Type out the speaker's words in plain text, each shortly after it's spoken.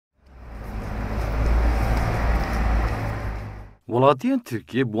Welatiyên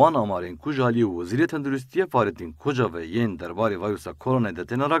Tirkiyê buwan Amarên ku ji aliyê Wezîrê Tenduristiyê Faretîn Koca ve yên derbarê vayrusa Koronayê de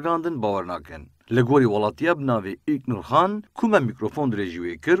têne ragandin bawer nakin. Li gorî welatiya bi navê İlknur Xan ku me mîkrofon dirêjî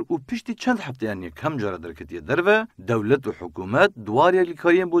wê kir û piştî çend hefteyan yekhem cara derketiye derve, dewlet û hikûmet duwarya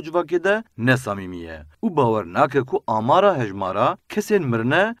alîkariyên bo civakê de nesamîmî ye û bawer nake ku amara hejmara kesên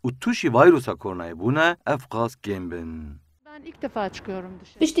mirine û tûşî vayrusa Koronayê bûne ev qas kêm bin. Ben ilk defa çıkıyorum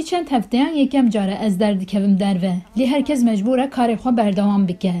dışarı. Piştî çend hefteyan yekem cara ez derdikevim derve. Lê herkes mecbur e karê xwe berdewam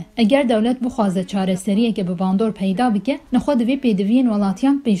bike. Eger dewlet bixwaze çareseriyeke bi bandor peyda bike, nexwe divê pêdiviyên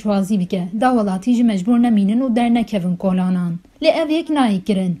welatiyan pêşwazî bike. Da welatî jî mecbur nemînin û dernekevin kolanan. Lê ev yek nayê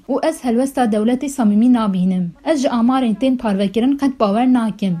kirin û ez helwesta dewletê samîmî nabînim. Ez ji amarên tên parvekirin qet bawer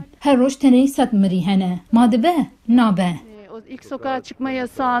nakim. Her roj tenê sed mirî hene. Ma dibe? Nabe. O ilk sokağa çıkma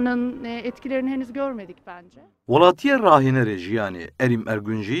yasağının etkilerini henüz görmedik bence. Welatiyê rahînerê jiyanê Erîm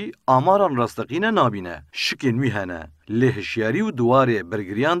Ergun jî amaran rastaqîne nabîne, şikên wî hene. Lê hişyarî û duwarê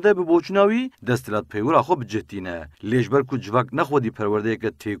bergiriyan de bi boçûna wî desthilat peyvira xwe bicihtîne. Lê ji ber ku civak nexwedî perwerdeyeke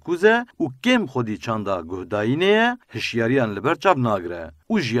têkûz e û kêm xwedî çanda guhdayînê ye, hişyariyan li ber çav nagire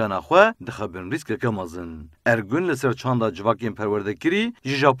û jiyana xwe dixebin rîskeke mezin. Ergun li ser çanda civakên perwerdekirî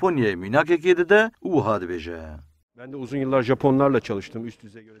ji Japonyayê mînakekê dide û wiha dibêje. Ben de uzun yıllar Japonlarla çalıştım üst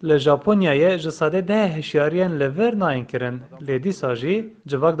düzey yönetim. Li Japonyayê ji sadê deh hişyariyan li vir nayên kirin. Lê dîsa jî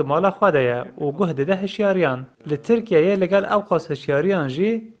civak di mala xwe de ye û guh dide hişyariyan. Li Tirkiyeyê ligel ew qas hişyariyan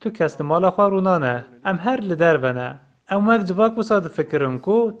jî tu kes di mala xwe rûnane. Em her li derve ne. Em wek civak wisa difikirin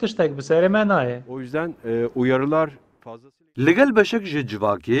ku tiştek bi serê me nayê. O yüzden uyarılar fazlasıyla... Li beşek ji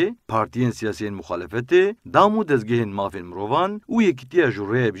civakê, partiyên siyasiyên muxalefetê, dam û dezgehên mafên mirovan û yekîtiya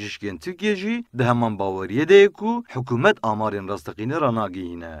Jûreyê bijîşkên Tirkiyê jî di heman baweriyê de ye ku hikûmet amarên rastaqîne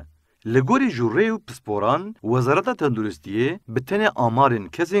ranagihîne. Li gorî Jûrê û pisporan, Wezareta Tenduristiyê bi tenê amarên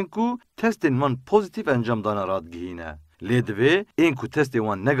kesên ku testên wan pozîtîv encam dane radgihîne. Lê divê ên ku testê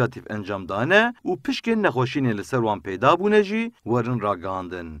wan negatif encam dane û pişkên nexweşînê li ser wan peyda bûne jî werin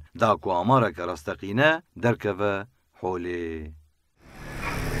ragihandin. Da ku amareke rastaqîne derkeve holê.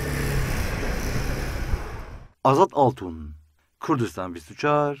 Azat Altun, Kurdistan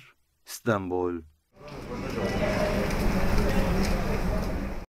 24, İstanbul.